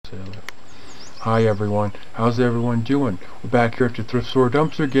Hi everyone, how's everyone doing? We're back here at the thrift store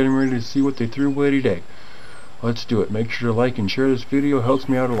dumpster getting ready to see what they threw away today. Let's do it. Make sure to like and share this video, it helps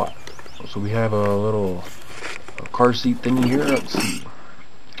me out a lot. So we have a little car seat thingy here. Let's see.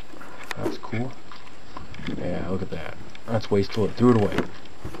 That's cool. Yeah, look at that. That's wasteful. It threw it away.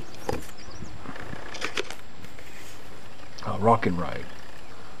 Rock and ride.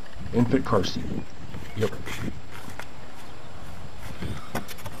 Infant car seat. Yep.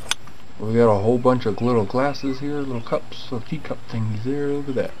 We got a whole bunch of little glasses here, little cups, little teacup thingies there. Look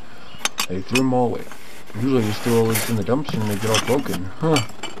at that. They threw them all away. Usually you throw all these in the dumpster and they get all broken. Huh.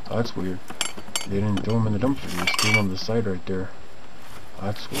 That's weird. They didn't throw them in the dumpster. They just threw them on the side right there.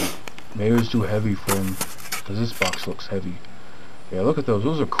 That's weird. Maybe it was too heavy for them. Because this box looks heavy. Yeah, look at those.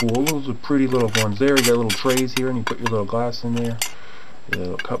 Those are cool. Those are pretty little ones there. You got little trays here and you put your little glass in there. Your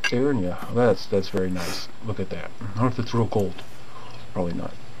little cup there. And yeah, that's very nice. Look at that. I don't know if it's real gold. Probably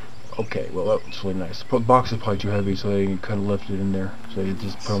not. Okay, well that's really nice. The box is probably too heavy, so they kind of left it in there. So you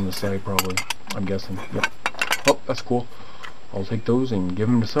just put on the side, probably. I'm guessing. Yep. Oh, that's cool. I'll take those and give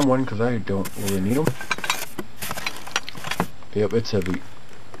them to someone because I don't really need them. Yep, it's heavy.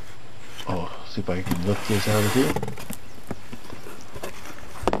 Oh, see if I can lift this out of here.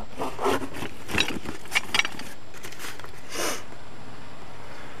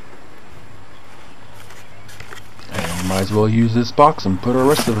 Might as well use this box and put our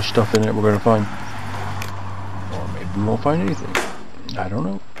rest of the stuff in it we're going to find. Or maybe we won't find anything. I don't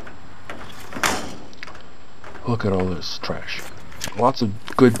know. Look at all this trash. Lots of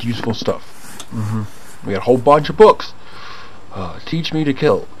good, useful stuff. We got a whole bunch of books. Teach Me to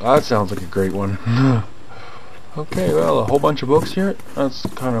Kill. That sounds like a great one. Okay, well, a whole bunch of books here. That's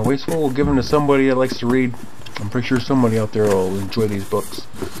kind of wasteful. We'll give them to somebody that likes to read. I'm pretty sure somebody out there will enjoy these books.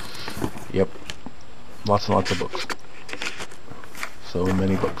 Yep. Lots and lots of books. So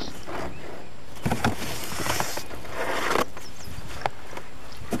many books.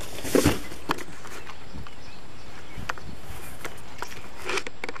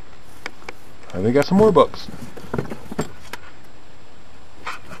 And we got some more books.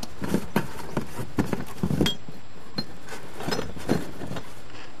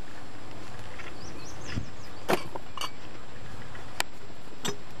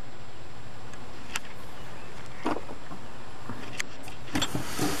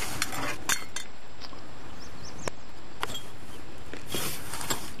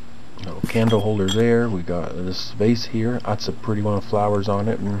 Candle holder there. We got this vase here. That's a pretty one with flowers on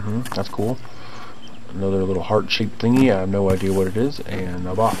it. That's cool. Another little heart-shaped thingy. I have no idea what it is. And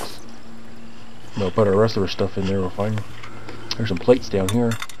a box. We'll put our rest of our stuff in there. We'll find. There's some plates down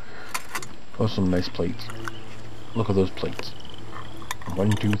here. Oh, some nice plates. Look at those plates.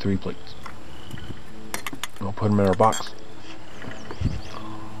 1, 2, 3 plates. We'll put them in our box.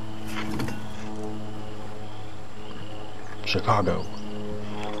 Chicago.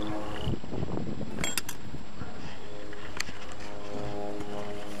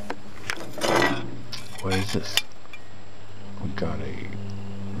 What is this? We got a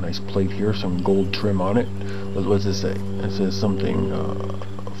nice plate here, some gold trim on it. What does this say? It says something,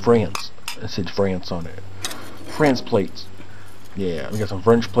 France. It said France on it. France plates. Yeah, we got some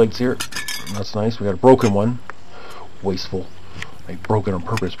French plates here. That's nice. We got a broken one. Wasteful. Like broken on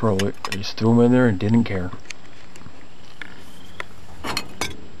purpose, probably. I just threw them in there and didn't care.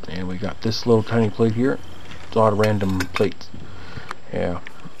 And we got this little tiny plate here. It's a lot of random plates. Yeah.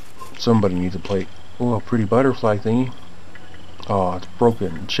 Somebody needs a plate. Oh, a pretty butterfly thingy. Oh, it's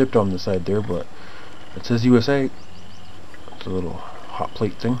broken, chipped on the side there, but it says USA. It's a little hot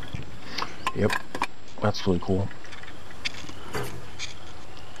plate thing. Yep, that's really cool.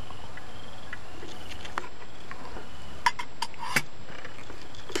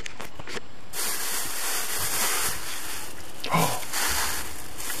 Oh,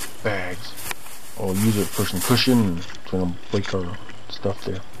 bags. I'll use it for some cushion and it's gonna break our stuff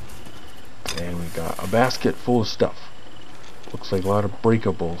there. And we got a basket full of stuff. Looks like a lot of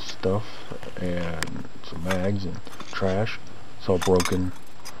breakable stuff and some mags and trash. It's all broken.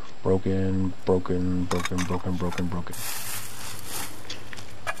 Broken.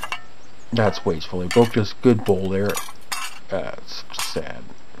 That's wasteful. They broke this good bowl there. That's sad.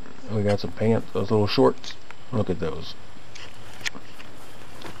 We got some pants, those little shorts. Look at those.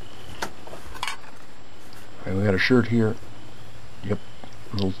 And we got a shirt here. Yep,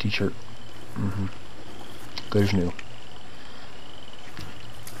 a little t-shirt. Good as new.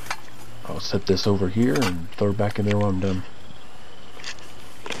 I'll set this over here and throw it back in there when I'm done.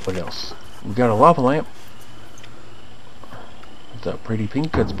 What else? We got a lava lamp. It's a pretty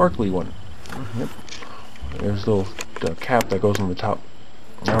pink and sparkly one. Yep. There's a little cap that goes on the top.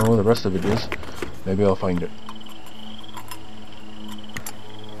 I don't know where the rest of it is. Maybe I'll find it.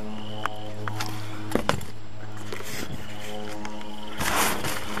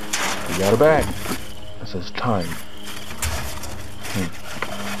 We got a bag. It says time.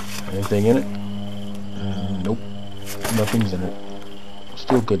 Anything in it? Nope. Nothing's in it.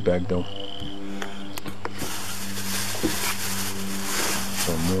 Still a good bag though.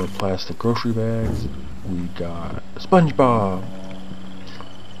 Some more plastic grocery bags. We got SpongeBob.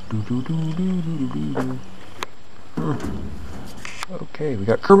 Okay, we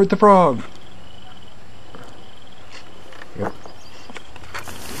got Kermit the Frog. Yep.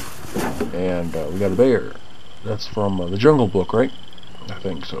 And we got a bear. That's from the Jungle Book, right? I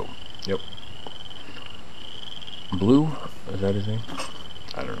think so. Yep. Blue? Is that his name?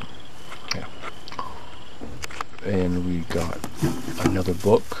 I don't know. Yeah. And we got another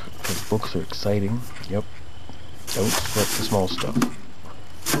book, because books are exciting. Yep. Don't sweat the small stuff.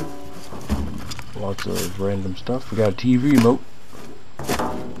 Lots of random stuff. We got a TV remote.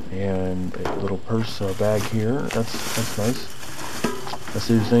 And a little purse bag here. That's nice. Let's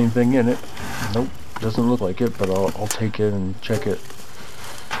see if there's anything in it. Nope. Doesn't look like it, but I'll take it and check it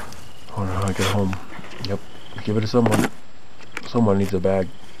when I get home. Yep. Give it to someone. Someone needs a bag.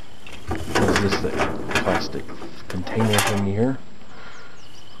 What's this thing? Plastic container thingy here.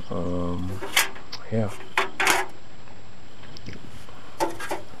 Yeah.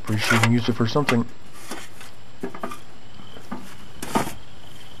 Pretty sure you can use it for something.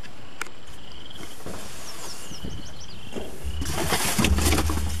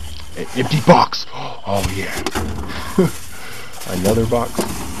 An empty box! Oh yeah. Another box.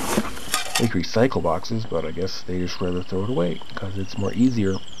 They could recycle boxes, but I guess they just rather throw it away because it's more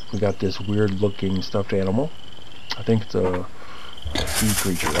easier. We got this weird looking stuffed animal. I think it's a sea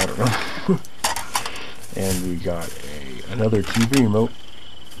creature, I don't know. And we got another TV remote.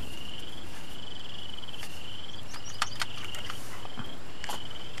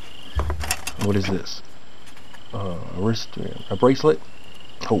 What is this? A bracelet?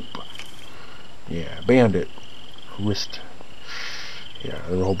 Hope. Yeah, bandit. Wrist. Yeah,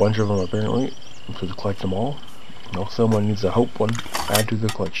 there's a whole bunch of them apparently. So to collect them all. Well, someone needs a hope one. Add to the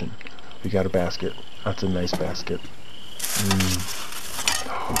collection. We got a basket. That's a nice basket.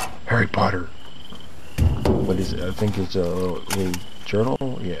 Harry Potter. What is it? I think it's a little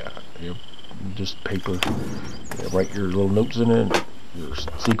journal. Yeah, just paper. Yeah, write your little notes in it. Your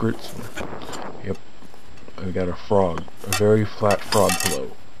secrets. Yep. We got a frog. A very flat frog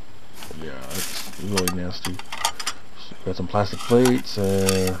pillow. Yeah, it's really nasty. Got some plastic plates.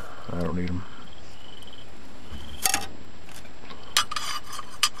 I don't need them.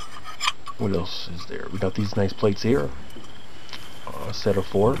 What else is there? We got these nice plates here. A set of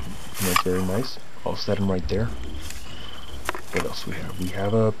 4. And that's very nice. I'll set them right there. What else we have? We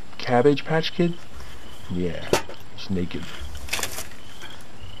have a Cabbage Patch Kid. Yeah, it's naked.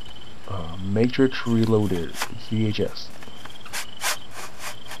 Matrix Reloaded. VHS.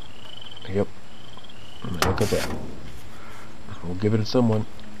 Yep. Look at that. We'll give it to someone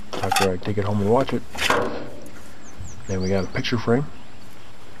after I take it home and watch it. Then we got a picture frame.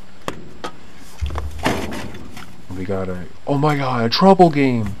 We got oh my god, a Trouble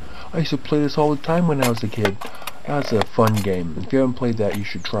game! I used to play this all the time when I was a kid. That's a fun game. If you haven't played that, you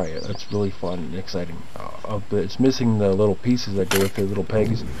should try it. That's really fun and exciting. But it's missing the little pieces that go with the little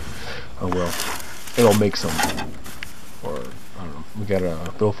pegs. Oh well, it'll make some. Or, I don't know. We got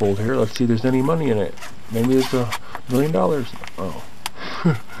a billfold here. Let's see if there's any money in it. Maybe it's $1 million. Oh.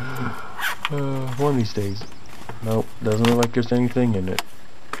 One of these days. Nope, doesn't look like there's anything in it.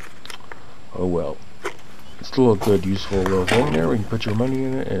 Oh well. It's still a good, useful little thing there. We can put your money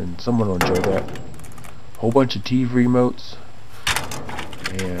in it, and someone will enjoy that. Whole bunch of TV remotes,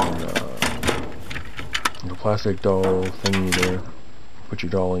 and a plastic doll thingy there. Put your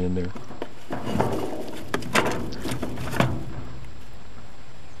dolly in there.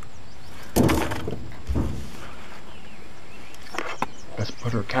 Let's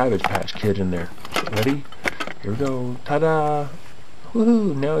put our Cabbage Patch Kid in there. Ready? Here we go. Ta-da!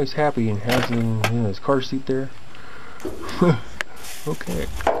 Woohoo! Now he's happy and has his car seat there. Okay.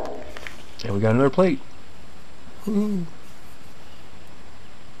 And we got another plate. Woohoo!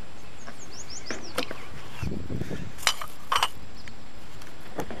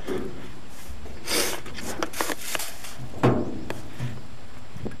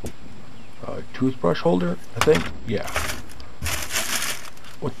 Toothbrush holder, I think. Yeah.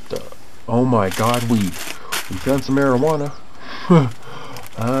 What the? Oh my God! We found some marijuana.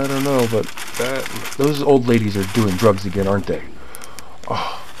 I don't know, but those old ladies are doing drugs again, aren't they?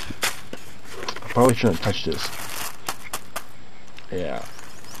 Oh, I probably shouldn't touch this. Yeah,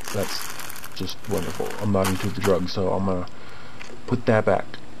 That's just wonderful. I'm not into the drugs, so I'm gonna put that back.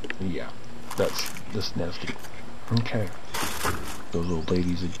 Yeah, that's just nasty. Okay. Those old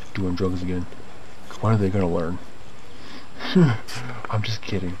ladies are doing drugs again. When are they gonna learn? I'm just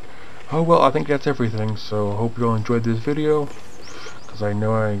kidding. Oh well, I think that's everything, so hope you all enjoyed this video, because I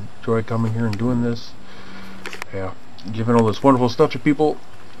know I enjoy coming here and doing this. Yeah, giving all this wonderful stuff to people.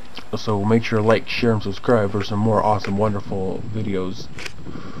 So make sure to like, share, and subscribe for some more awesome, wonderful videos.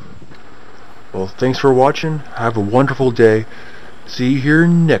 Well, thanks for watching. Have a wonderful day. See you here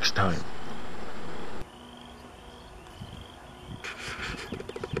next time.